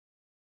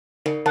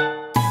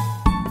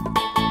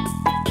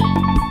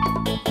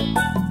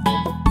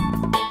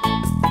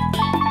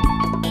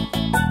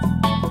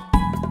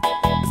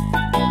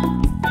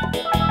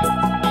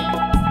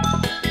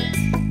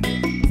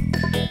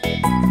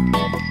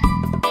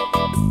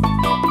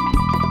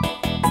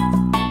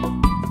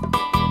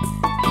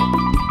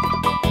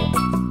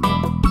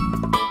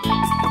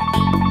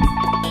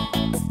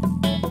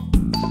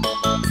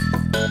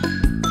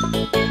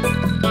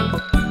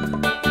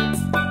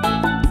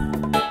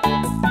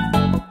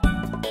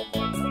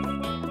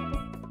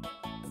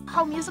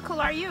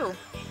musical are you?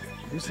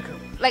 Musical?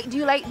 Like, do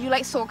you like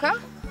soca?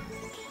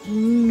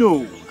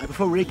 No, I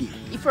prefer reggae.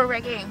 You prefer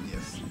reggae?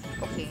 Yes.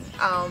 Okay.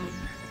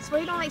 So why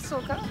you don't like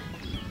soca?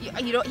 You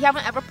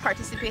haven't ever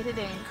participated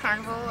in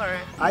carnival or?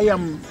 I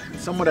am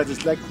someone that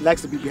is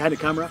likes to be behind the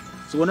camera.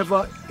 So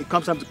whenever it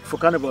comes time for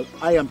carnival,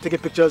 I am taking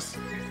pictures,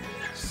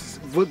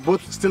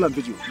 both still and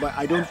video, but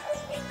I don't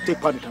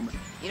take part in the camera.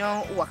 You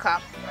don't walk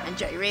up and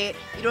gyrate.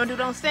 You don't do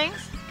those things?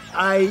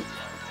 I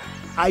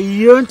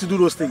yearn to do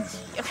those things,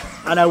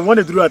 and I want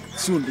to do that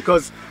soon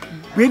because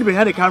being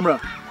behind the camera,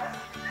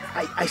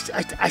 I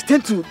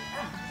tend to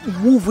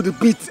move with the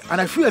beat, and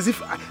I feel as if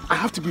I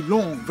have to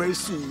belong very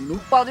soon, you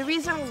know. Well, the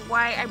reason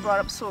why I brought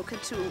up soca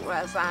too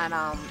was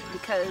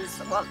because,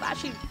 well,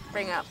 actually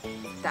bring up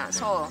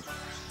dancehall.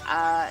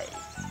 I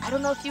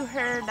don't know if you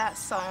heard that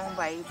song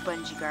by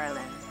Bunji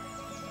Garland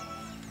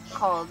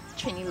called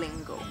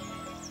Trini-Lingo.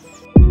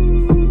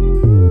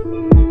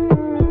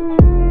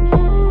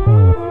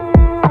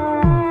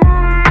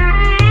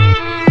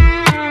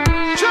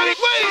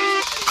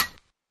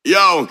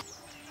 Yo!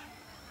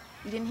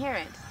 You didn't hear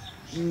it?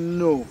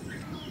 No.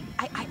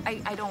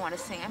 I don't want to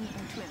sing. I'm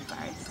too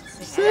embarrassed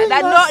to sing. Sing,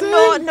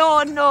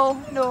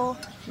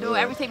 No,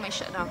 everything might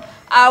shut down.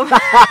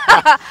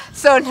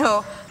 So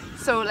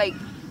like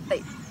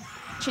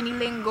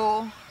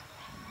Trini-Lingo.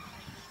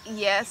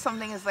 Yeah,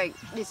 something is like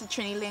there's a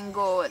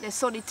Trini-Lingo, there's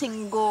so the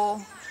thing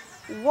go.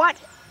 What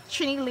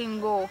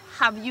Trini-Lingo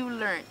have you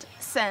learned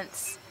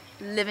since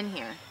living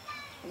here?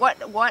 What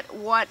would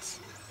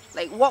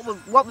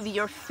be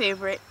your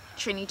favorite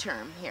Trini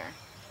term here?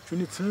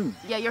 Trini term?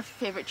 Yeah, your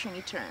favorite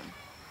Trini term.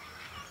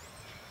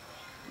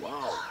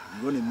 Wow,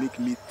 you're gonna make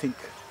me think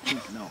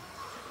now.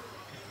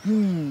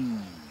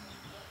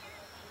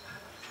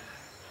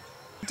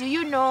 Do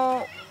you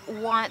know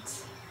what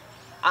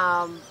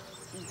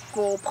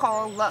go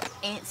Paul luck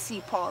ain't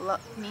see Paul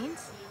luck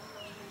means?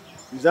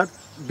 Is that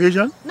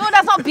Bajan? No,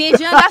 that's not Bajan,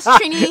 that's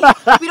Trini.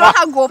 We don't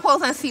have go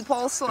Pauls and see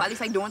Pauls, so at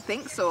least I don't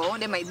think so.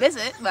 They might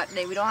visit, but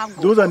we don't have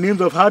go Those are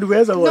names of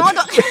hardwares or what?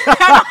 No,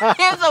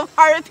 names of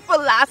hard people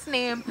last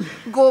name.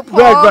 Go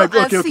Paul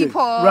and see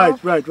Paul. Right.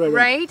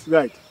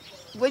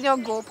 When you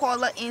go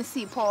Paul and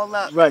see Paul.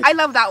 Right. I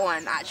love that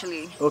one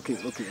actually. Okay.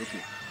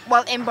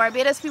 Well, in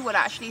Barbados, people would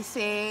actually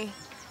say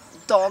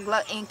dog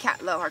luck and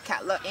cat luck or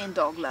cat luck and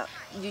dog luck.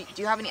 Do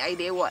you have any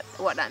idea what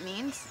that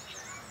means?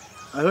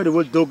 I heard the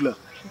word dogla.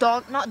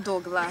 Dog, not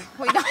dogla.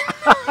 Wait, no.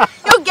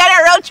 You get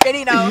it real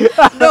Trini now.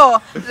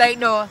 No.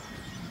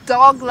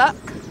 Dog luck.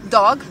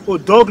 Dog. Oh,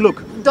 dog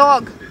look.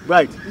 Dog.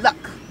 Right. Luck.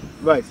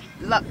 Right.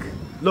 Luck.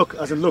 Look,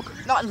 as in look.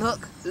 Not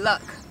look.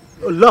 Luck.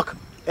 Oh, luck.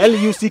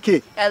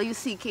 L-U-C-K.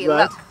 L-U-C-K. Right.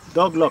 Luck.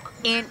 Dog luck.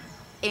 Ain't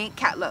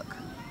cat luck.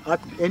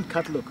 Ain't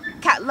cat luck.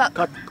 Cat luck.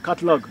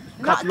 Cat luck.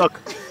 Cat luck.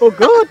 Oh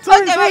God.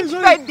 Sorry.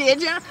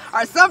 Danger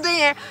or something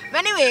here.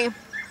 But anyway,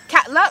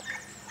 cat luck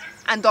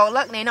and dog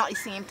luck, they're not the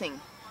same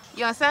thing.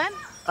 You understand?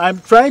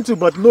 I'm trying to,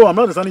 but no, I'm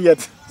not understanding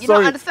yet. You Sorry.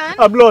 don't understand?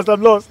 I'm lost.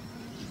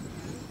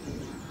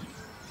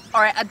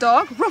 Alright, a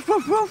dog, roof,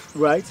 roof, roof.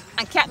 Right.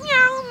 And cat,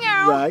 meow,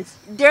 meow. Right.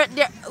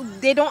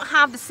 They don't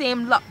have the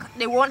same luck.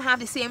 They won't have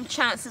the same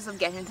chances of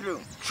getting through.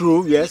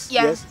 True, yes.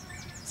 Yeah. Yes.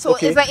 So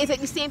okay. it's like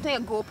the same thing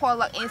at go Paul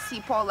luck and see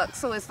Paul luck.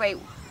 So it's like,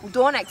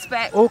 don't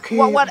expect. Okay.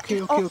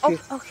 Okay.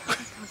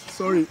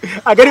 Sorry.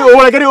 I get it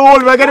old. Get it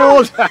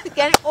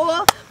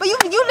old. But you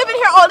living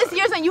here all these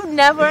years and you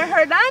never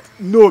heard that?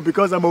 No,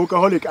 because I'm a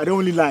workaholic. I don't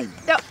only lime.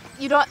 No,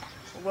 you don't.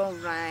 Well,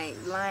 right,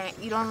 lime.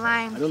 You don't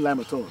lime. I don't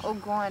lime at all. Oh,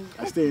 go on.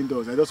 I stay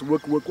indoors. I just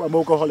work. I'm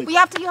a workaholic. You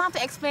have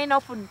to explain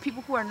now for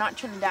people who are not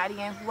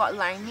Trinidadian what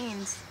lime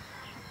means.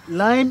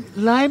 Lime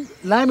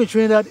in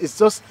Trinidad is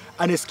just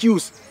an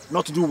excuse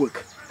not to do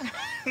work.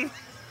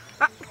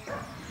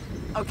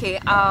 Okay.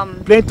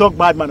 Plain talk,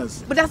 bad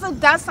manners. But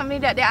that's something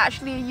that they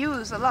actually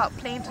use a lot.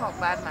 Plain talk,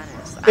 bad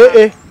manners.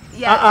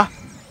 Yeah.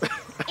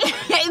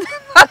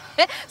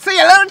 So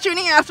you're a little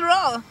Trini after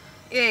all.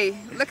 Hey,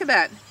 look at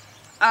that.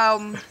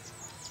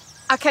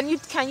 Can you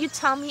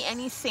tell me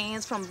any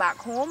sayings from back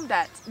home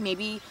that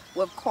maybe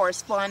would have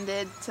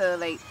corresponded to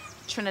like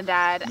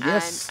Trinidad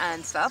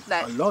and stuff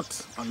that a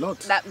lot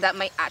that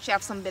might actually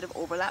have some bit of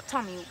overlap?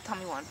 Tell me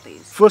one,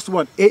 please. First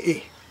one,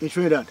 in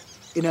Trinidad.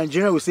 In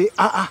Nigeria we say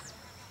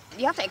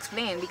You have to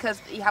explain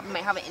because you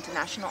might have an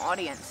international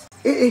audience.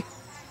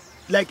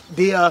 Like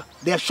they are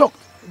shocked.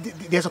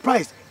 They're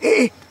surprised.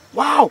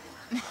 Wow.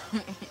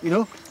 You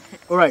know.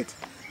 All right.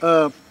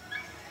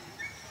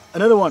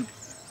 Another one.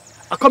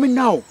 Are coming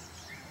now.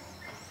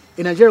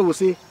 In Nigeria we'll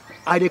say,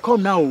 they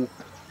come now.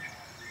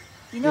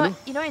 You know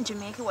in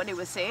Jamaica what they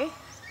would say?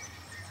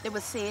 They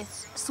would say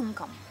soon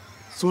come.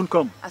 Soon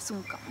come.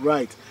 Soon come.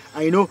 Right.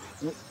 And you know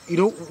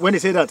when they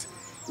say that,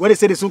 when they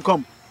say they soon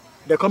come,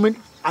 they're coming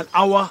an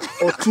hour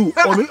or two,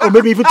 or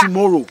maybe even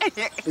tomorrow.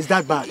 It's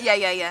that bad. Yeah.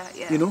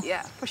 You know?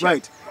 Yeah, for sure.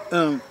 Right.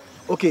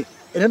 Okay.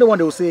 Another one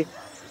they will say,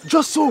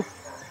 just so.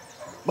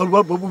 But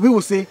we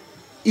will say,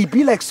 it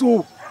be like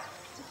so,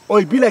 or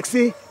it be like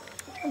say.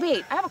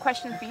 Wait, I have a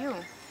question for you.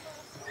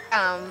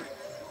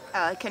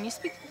 Can you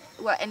speak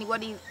any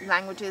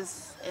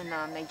languages in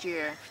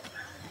Nigeria?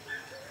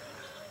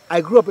 I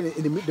grew up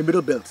in the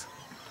middle belt,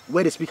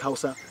 where they speak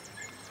Hausa.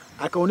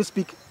 I can only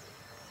speak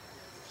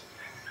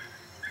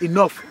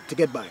enough to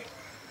get by.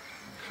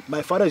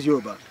 My father is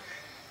Yoruba.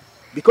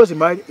 Because he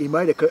married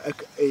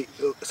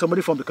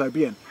somebody from the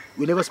Caribbean,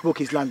 we never spoke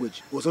his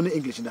language. It was only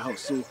English in the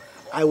house. So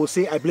I will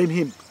say I blame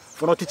him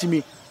for not teaching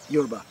me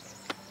Yoruba.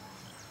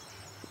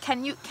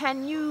 Can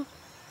you,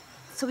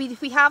 so if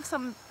we have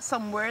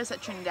some words that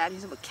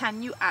Trinidadians, but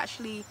can you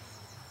actually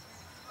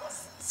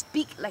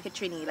speak like a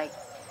Trini, like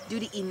do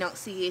the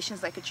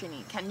enunciations like a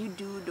Trini? Can you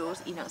do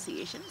those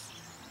enunciations?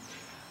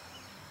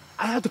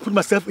 I have to put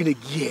myself in a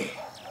gear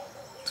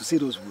to say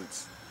those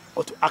words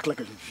or to act like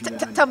a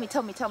Trinidadian. Tell me.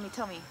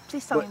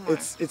 Please tell me more.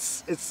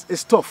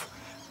 It's tough.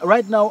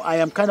 Right now I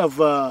am kind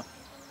of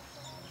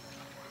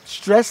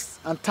stressed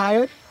and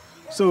tired,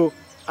 so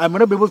I'm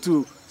not be able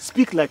to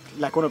speak like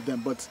one of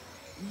them. But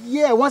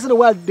yeah, once in a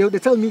while they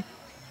tell me,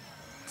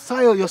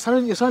 Sayo, you're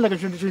sounding like a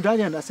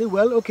Trinidadian. I say,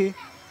 well, okay,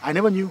 I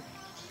never knew.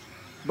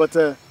 But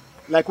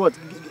like what?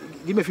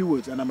 Give me a few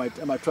words, and I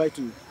might try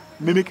to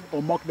mimic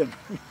or mock them.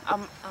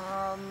 Oh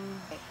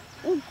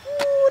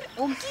good,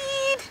 oh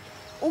good,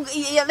 oh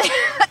yeah.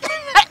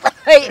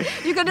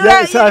 Like, you can do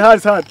that.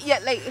 It's hard. Yeah,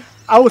 like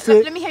I would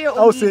say. Let me hear your.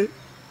 I would say,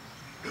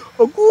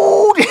 oh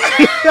good.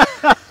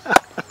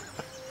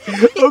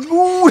 Oh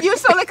good. You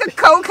sound like a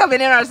cow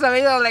coming in or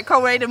something, you know, like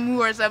cow ready to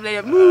moo or something.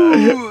 Like,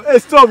 moo.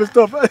 It's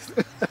tough.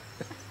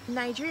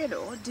 Nigeria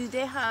though, do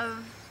they have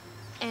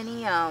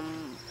any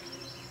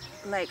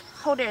like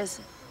how there's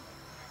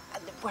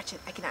watch it?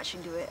 I can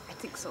actually do it. I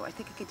think so. I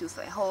think I could do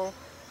so. Like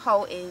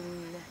how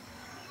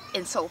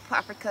in South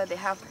Africa they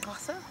have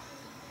Xhosa.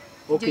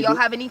 Okay, do y'all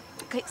have any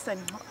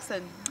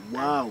Xhosa?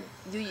 Wow.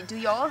 Do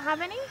y'all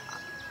have any?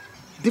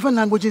 Different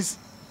languages,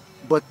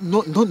 but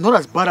not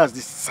as bad as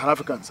the South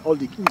Africans. All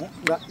the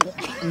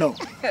no.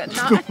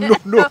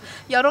 No.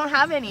 Y'all don't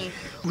have any.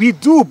 We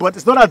do, but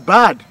it's not that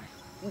bad.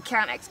 You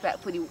can't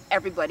expect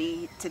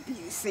everybody to be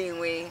the same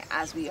way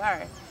as we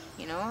are,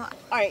 you know. All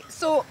right,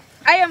 so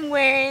I am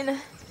wearing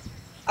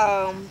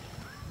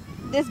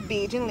this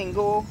Beijing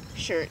Lingo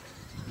shirt.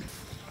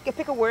 You can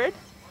pick a word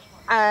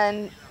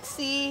and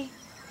see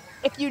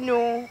if you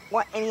know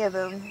what any of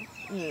them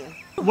mean.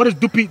 What is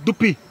duppy?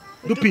 Duppy?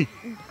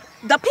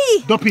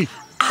 Duppy.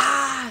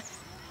 Ah,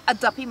 a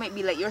duppy might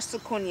be like your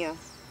Sukonia,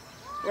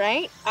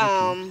 right?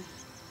 Okay.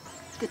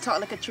 To talk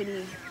like a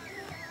Trini.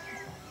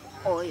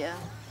 Oh yeah.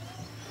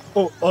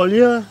 Oh,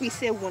 Olia. We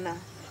say wanna.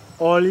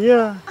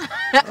 Olia.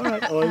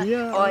 Alright,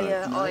 Olia. Oh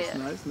yeah,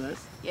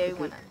 Nice. Yeah, we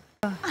wanna.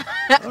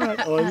 Alright,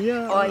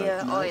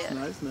 Olia.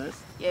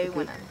 Nice. Yeah, we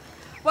wanna.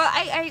 Well,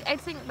 I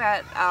think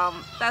that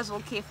that's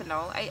okay for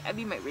now.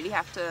 We might really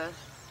have to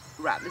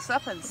wrap this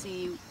up and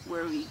see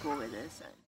where we go with this.